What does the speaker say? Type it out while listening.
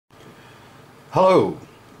Hello,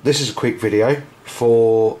 this is a quick video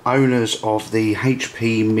for owners of the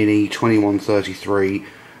HP Mini 2133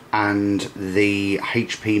 and the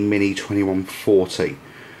HP Mini 2140.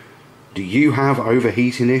 Do you have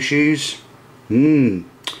overheating issues? I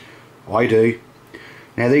do.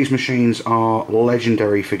 Now these machines are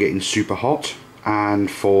legendary for getting super hot and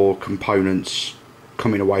for components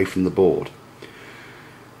coming away from the board.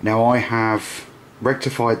 Now I have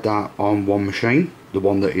rectified that on one machine, the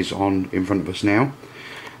one that is on in front of us now,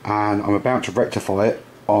 and I'm about to rectify it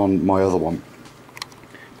on my other one,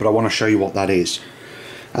 but I want to show you what that is.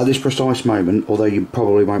 At this precise moment, although you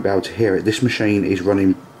probably won't be able to hear it, this machine is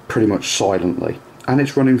running pretty much silently, and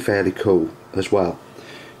it's running fairly cool as well.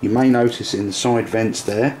 You may notice in the side vents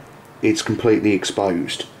there it's completely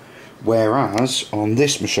exposed, whereas on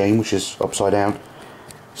this machine, which is upside down,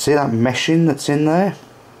 see that meshing that's in there,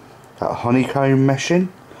 that honeycomb meshing?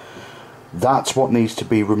 That's what needs to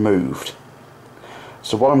be removed.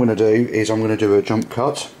 So what I'm going to do is I'm going to do a jump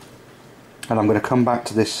cut, and I'm going to come back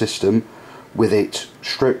to this system with it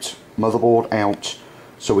stripped motherboard out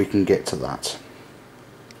so we can get to that.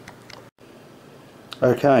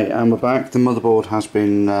 Okay, and we're back. The motherboard has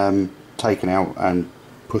been taken out and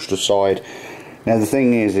pushed aside. Now the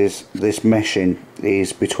thing is this meshing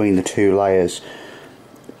is between the two layers.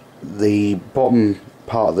 The bottom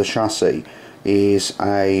part of the chassis is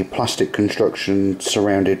a plastic construction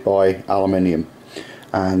surrounded by aluminium,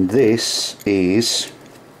 and this is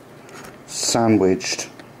sandwiched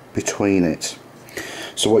between it.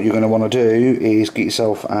 So what you're going to want to do is get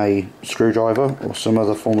yourself a screwdriver or some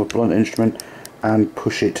other form of blunt instrument and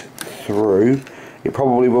push it through. It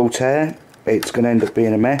probably will tear, it's going to end up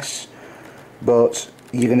being a mess, but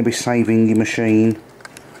you're going to be saving your machine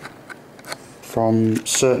from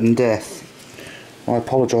certain death. I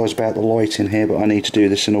apologise about the light in here, but I need to do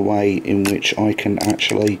this in a way in which I can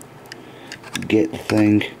actually get the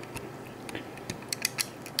thing.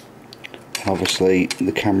 Obviously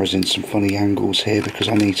the camera's in some funny angles here because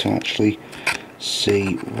I need to actually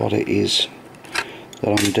see what it is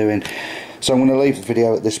that I'm doing. So I'm going to leave the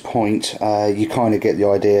video at this point. You kind of get the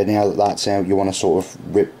idea. Now that that's out, you want to sort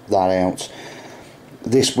of rip that out.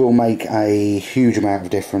 This will make a huge amount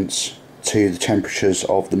of difference to the temperatures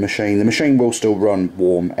of the machine. The machine will still run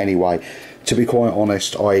warm anyway. To be quite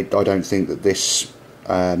honest, I don't think that this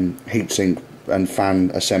heatsink and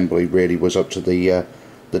fan assembly really was up to the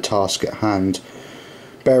task at hand.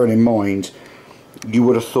 Bearing in mind, you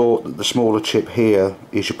would have thought that the smaller chip here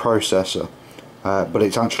is your processor, but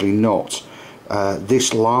it's actually not.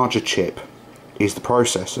 This larger chip is the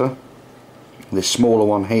processor. This smaller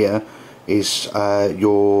one here is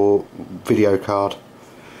your video card.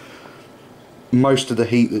 Most of the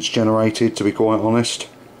heat that's generated, to be quite honest,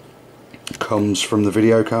 comes from the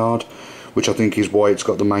video card, which I think is why it's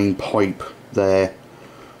got the main pipe there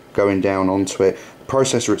going down onto it. The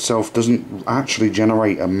processor itself doesn't actually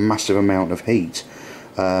generate a massive amount of heat,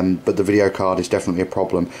 but the video card is definitely a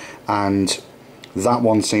problem, and that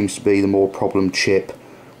one seems to be the more problem chip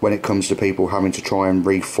when it comes to people having to try and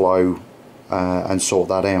reflow and sort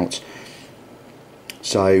that out.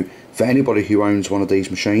 So for anybody who owns one of these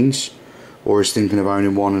machines, or is thinking of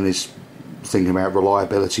owning one and is thinking about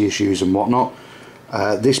reliability issues and whatnot,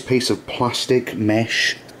 this piece of plastic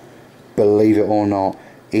mesh, believe it or not,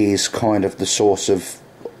 is kind of the source of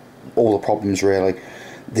all the problems really.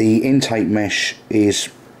 The intake mesh is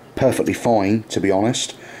perfectly fine, to be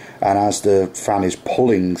honest, and as the fan is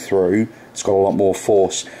pulling through, it's got a lot more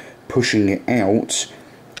force. Pushing it out,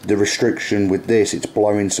 the restriction with this, it's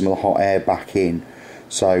blowing some of the hot air back in,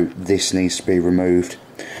 so this needs to be removed.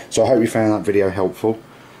 So I hope you found that video helpful.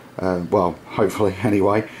 Well, hopefully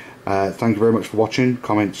anyway. Thank you very much for watching.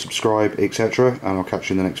 Comment, subscribe, etc. and I'll catch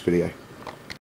you in the next video.